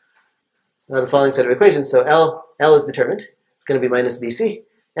the following set of equations. So L is determined. It's going to be minus BC.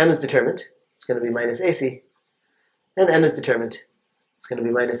 M is determined. It's going to be minus AC. And N is determined. It's going to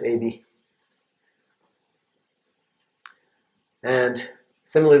be minus AB. And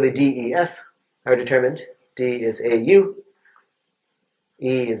similarly, D, E, F are determined. D is AU.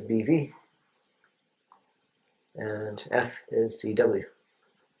 E is BV. And F is CW.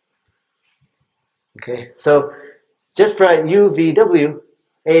 Okay, so just for U, V, W,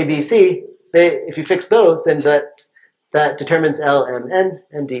 A, B, C, if you fix those, then that determines L, M, N,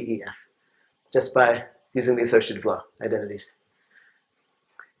 and D, E, F, just by using the associative law identities.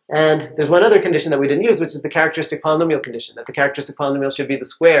 And there's one other condition that we didn't use, which is the characteristic polynomial condition, that the characteristic polynomial should be the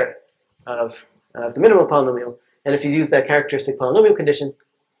square of the minimal polynomial. And if you use that characteristic polynomial condition,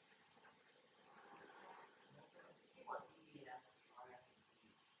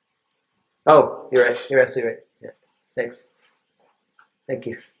 oh, you're right. You're absolutely right. Yeah, thanks. Thank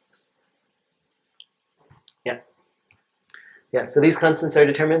you. Yeah, so these constants are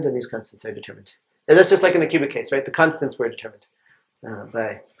determined and these constants are determined. And that's just like in the cubic case, right? The constants were determined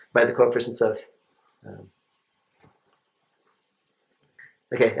by the coefficients of...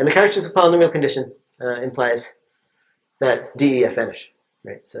 okay, and the characteristic polynomial condition implies that D, E, F vanish,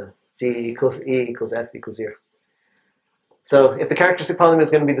 right? So D equals E equals F equals 0. So if the characteristic polynomial is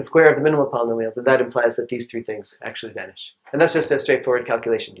going to be the square of the minimal polynomial, then that implies that these three things actually vanish. And that's just a straightforward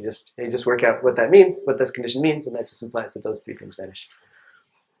calculation. You just work out what that means, what this condition means, and that just implies that those three things vanish.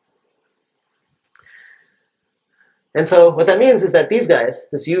 And so what that means is that these guys,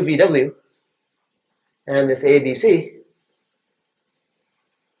 this UVW and this ABC,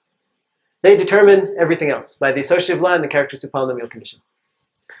 they determine everything else by the associative law and the characteristic polynomial condition.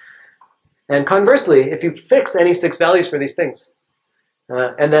 And conversely, if you fix any 6 values for these things,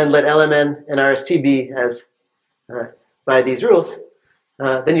 and then let LMN and RST be as by these rules,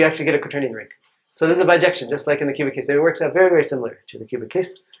 then you actually get a quaternion ring. So this is a bijection, just like in the cubic case. It works out very, very similar to the cubic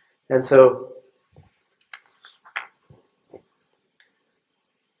case. And so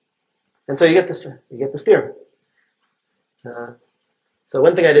you get this theorem. So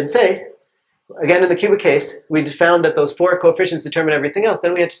one thing I didn't say, again in the cubic case, we found that those 4 coefficients determine everything else.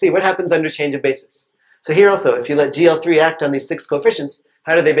 Then we had to see what happens under change of basis. So here also, if you let GL3 act on these 6 coefficients,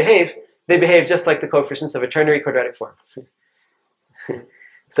 how do they behave? They behave just like the coefficients of a ternary quadratic form.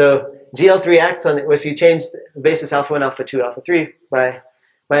 So GL3 acts on, if you change the basis alpha 1, alpha 2, alpha 3 by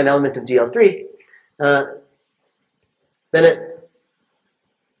an element of GL3, then it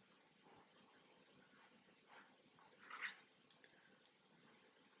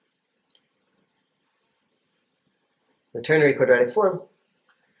the ternary quadratic form,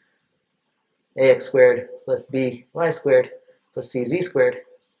 ax squared plus by squared plus cz squared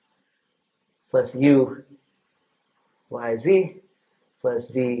plus u yz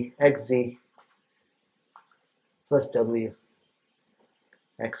plus vxz plus w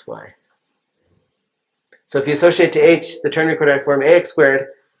xy. So if you associate to h the ternary quadratic form ax squared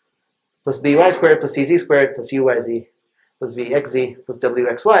plus by squared plus cz squared plus uyz plus vxz plus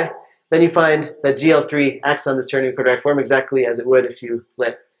wxy, then you find that GL3 acts on this ternary quadratic form exactly as it would if you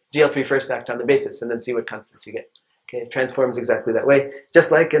let GL3 first act on the basis and then see what constants you get. Okay, it transforms exactly that way.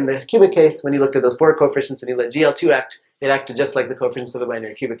 Just like in the cubic case, when you looked at those four coefficients and you let GL2 act, it acted just like the coefficients of the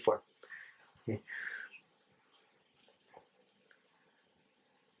binary cubic form. Okay.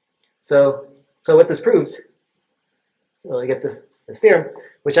 So what this proves, well, you get this theorem,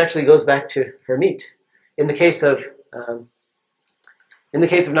 which actually goes back to Hermite in the case of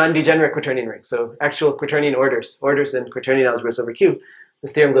non-degenerate quaternion rings, so actual quaternion orders in quaternion algebras over Q.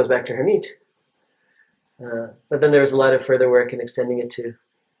 This theorem goes back to Hermite. But then there was a lot of further work in extending it to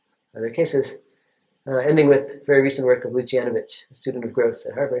other cases, ending with very recent work of Lucianovich, a student of Gross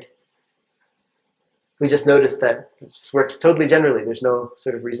at Harvard. We just noticed that it just works totally generally. There's no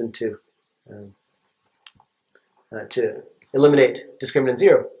sort of reason to eliminate discriminant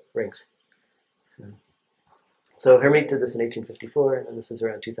zero rings. So Hermite did this in 1854, and then this is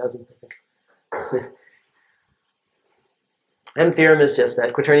around 2000, I think. And the theorem is just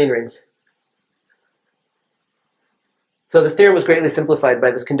that quaternion rings. So this theorem was greatly simplified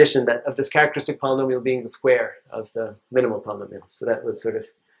by this condition that of this characteristic polynomial being the square of the minimal polynomial. So that was sort of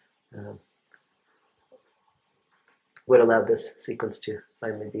what allowed this sequence to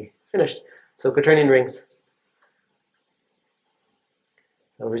finally be finished. So quaternion rings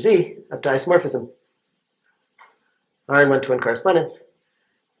over Z up to isomorphism are in one-to-one correspondence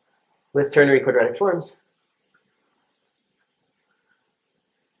with ternary quadratic forms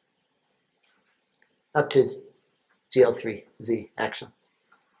up to GL3 Z action,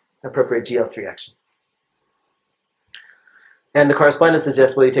 appropriate GL3 action. And the correspondence is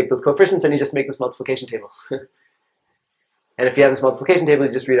just, well, you take those coefficients and you just make this multiplication table. And if you have this multiplication table,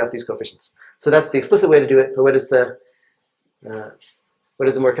 you just read off these coefficients. So that's the explicit way to do it. But what is the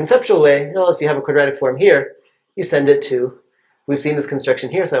more conceptual way? Well, if you have a quadratic form here, you send it to, we've seen this construction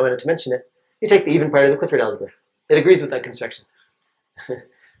here, so I wanted to mention it. You take the even part of the Clifford algebra. It agrees with that construction.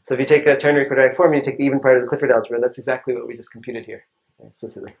 So if you take a ternary quadratic form and you take the even part of the Clifford algebra, that's exactly what we just computed here,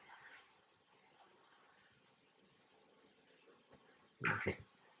 explicitly.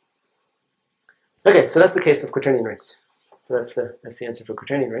 Okay, so that's the case of quaternion rings. So that's the answer for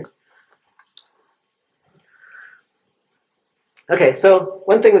quaternion rings. Okay, so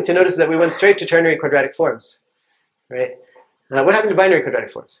one thing that you notice is that we went straight to ternary quadratic forms, right? What happened to binary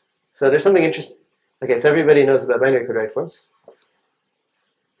quadratic forms? So there's something interesting. Okay, so everybody knows about binary quadratic forms.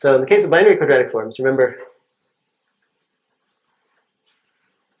 So in the case of binary quadratic forms, remember,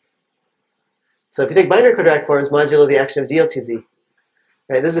 so if you take binary quadratic forms modulo the action of GL2Z,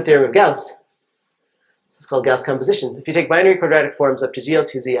 right, this is the theorem of Gauss. This is called Gauss composition. If you take binary quadratic forms up to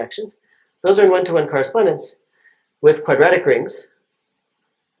GL2Z action, those are in one-to-one correspondence with quadratic rings.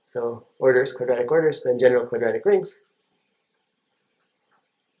 So orders, quadratic orders, but in general quadratic rings.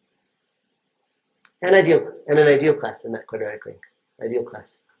 And an ideal class in that quadratic ring. Ideal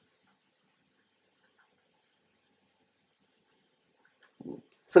class.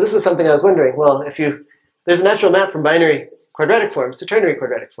 So this was something I was wondering. Well, there's a natural map from binary quadratic forms to ternary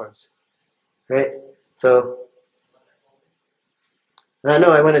quadratic forms, right? So,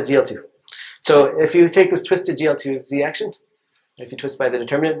 no, I wanted GL2. So if you take this twisted GL2Z action, if you twist by the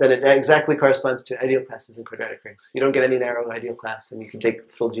determinant, then it exactly corresponds to ideal classes in quadratic rings. You don't get any narrow ideal class, and you can take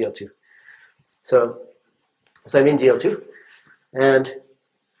full GL2. So I mean GL2. And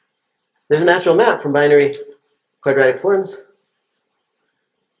there's a natural map from binary quadratic forms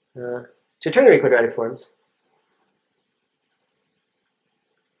to ternary quadratic forms,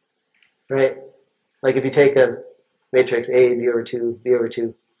 right? Like if you take a matrix A, B over 2, B over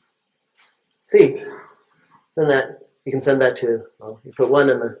 2, C, then that you can send that to, well, you put 1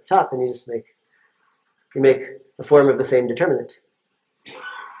 on the top and you just make a form of the same determinant.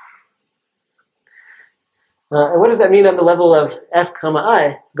 And what does that mean on the level of S comma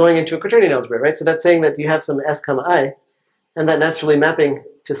I going into a quaternion algebra, right? So that's saying that you have some S comma I, and that naturally mapping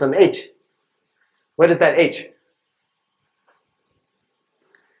to some H. What is that H?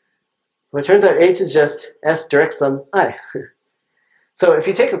 Well, it turns out H is just S direct sum I. So if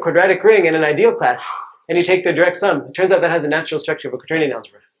you take a quadratic ring in an ideal class, and you take their direct sum, it turns out that has a natural structure of a quaternion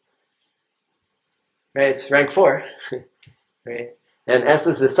algebra. Right, it's rank 4, right? And S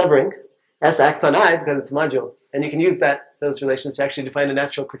is the subring, S acts on I because it's a module. And you can use those relations to actually define a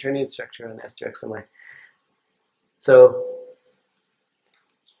natural quaternion structure on S direct sum I. So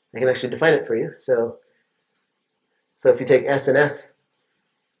I can actually define it for you. So if you take S and S,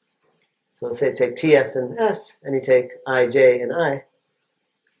 so let's say take TS and S, and you take I, J, and I,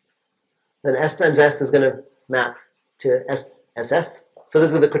 then S times S is going to map to SS. So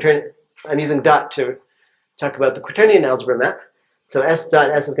this is the quaternion. I'm using dot to talk about the quaternion algebra map. So S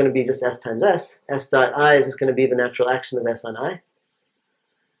dot S is going to be just S times S. S dot I is just going to be the natural action of S on I.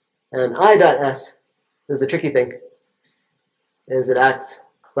 And I dot S, this is the tricky thing, is it acts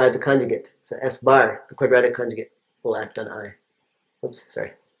by the conjugate. So S bar, the quadratic conjugate, will act on I. Oops,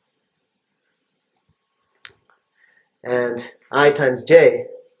 sorry. And I times J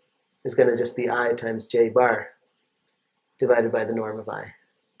is going to just be I times J bar divided by the norm of I.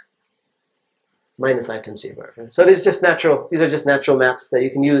 Minus I times J bar. So these are just natural maps that you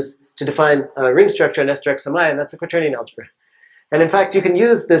can use to define a ring structure on S direct sum I, and that's a quaternion algebra. And in fact, you can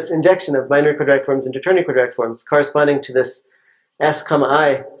use this injection of binary quadratic forms into ternary quadratic forms corresponding to this S comma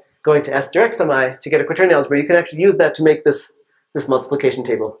I going to S direct sum I to get a quaternion algebra. You can actually use that to make this multiplication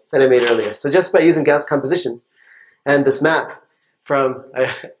table that I made earlier. So just by using Gauss composition and this map from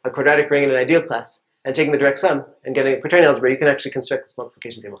a quadratic ring in an ideal class and taking the direct sum and getting a quaternion algebra, you can actually construct this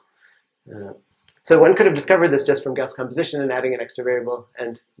multiplication table. So one could have discovered this just from Gauss composition and adding an extra variable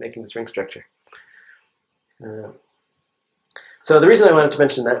and making this ring structure. So the reason I wanted to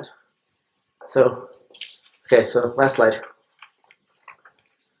mention that, so last slide,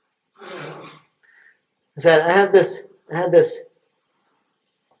 is that I had this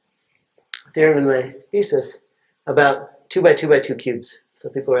theorem in my thesis about 2 by 2 by 2 cubes. So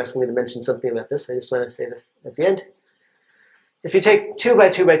people were asking me to mention something about this. I just want to say this at the end. If you take 2 by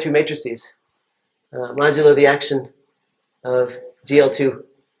 2 by 2 matrices, modulo the action of GL2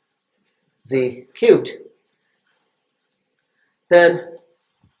 Z cubed, then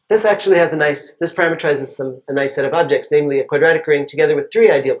this actually has this parametrizes a nice set of objects, namely a quadratic ring together with 3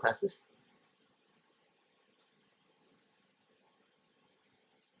 ideal classes.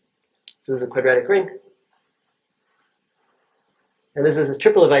 So this is a quadratic ring. And this is a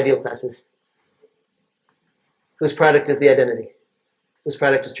triple of ideal classes whose product is the identity, whose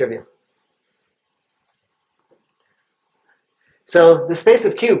product is trivial. So the space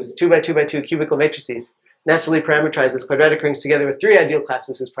of cubes, 2 by 2 by 2 cubical matrices, naturally parameterizes quadratic rings together with 3 ideal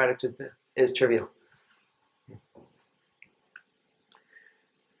classes whose product is trivial.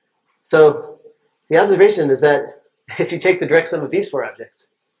 So the observation is that if you take the direct sum of these 4 objects,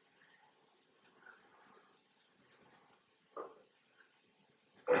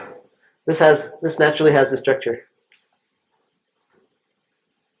 this naturally has the structure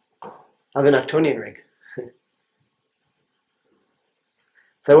of an octonian ring.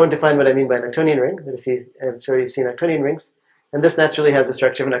 So I won't define what I mean by an octonian ring, but I'm sure you've seen octonian rings, and this naturally has the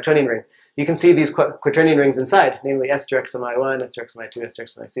structure of an octonian ring. You can see these quaternion rings inside, namely S direct sum I1, S direct sum I2, S direct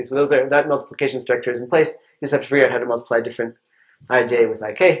sum IC. So that multiplication structure is in place. You just have to figure out how to multiply different IJ with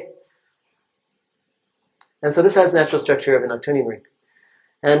IK. And so this has the natural structure of an octonian ring.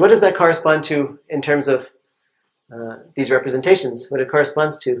 And what does that correspond to in terms of these representations? What it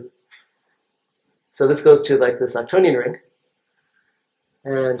corresponds to? So this goes to like this octonian ring.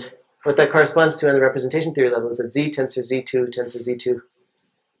 And what that corresponds to on the representation theory level is that Z tensor Z2 tensor Z2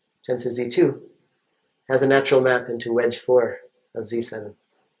 tensor Z2 has a natural map into wedge 4 of Z7.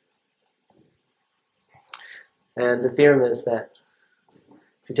 And the theorem is that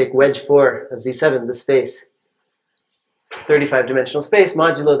if you take wedge 4 of Z7, the space, 35-dimensional space,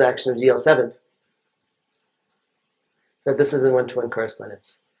 modulo the action of GL7, that this is in one-to-one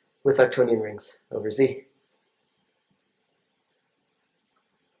correspondence with octonian rings over Z.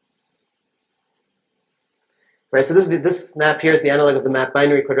 Right, so this map here is the analog of the map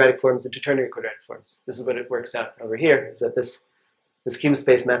binary quadratic forms into ternary quadratic forms. This is what it works out over here, is that this cube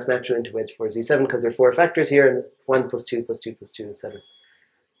space maps naturally into wedge 4 Z7 because there are 4 factors here, and 1 plus 2 plus 2 plus 2 is 7.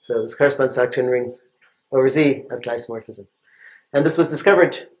 So this corresponds to octonian rings over Z up to isomorphism. And this was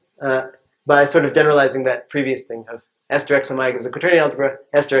discovered by sort of generalizing that previous thing of S direct sum I gives a quaternion algebra,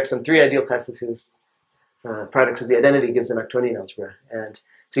 S direct sum 3 ideal classes whose products is the identity gives an octonian algebra. And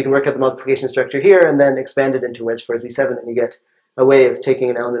so you can work out the multiplication structure here and then expand it into wedge 4 Z7, and you get a way of taking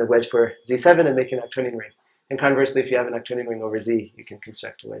an element of wedge 4 Z7 and making an octonian ring. And conversely, if you have an octonian ring over Z, you can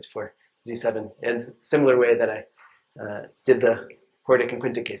construct a wedge 4 Z7 in a similar way that I did the quartic and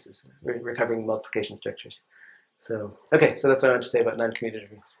quintic cases, recovering multiplication structures. So, okay, so that's what I want to say about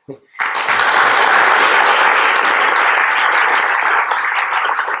non-commutative rings.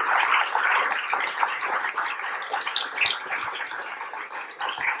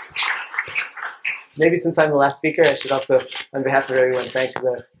 maybe since I'm the last speaker, I should also, on behalf of everyone, thank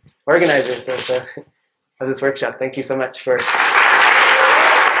the organizers of this workshop. Thank you so much for.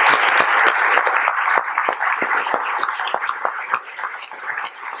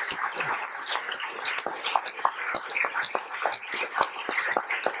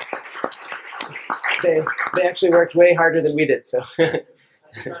 They actually worked way harder than we did, so. Since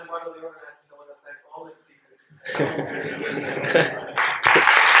I'm one of the organizers, I want to thank all the speakers.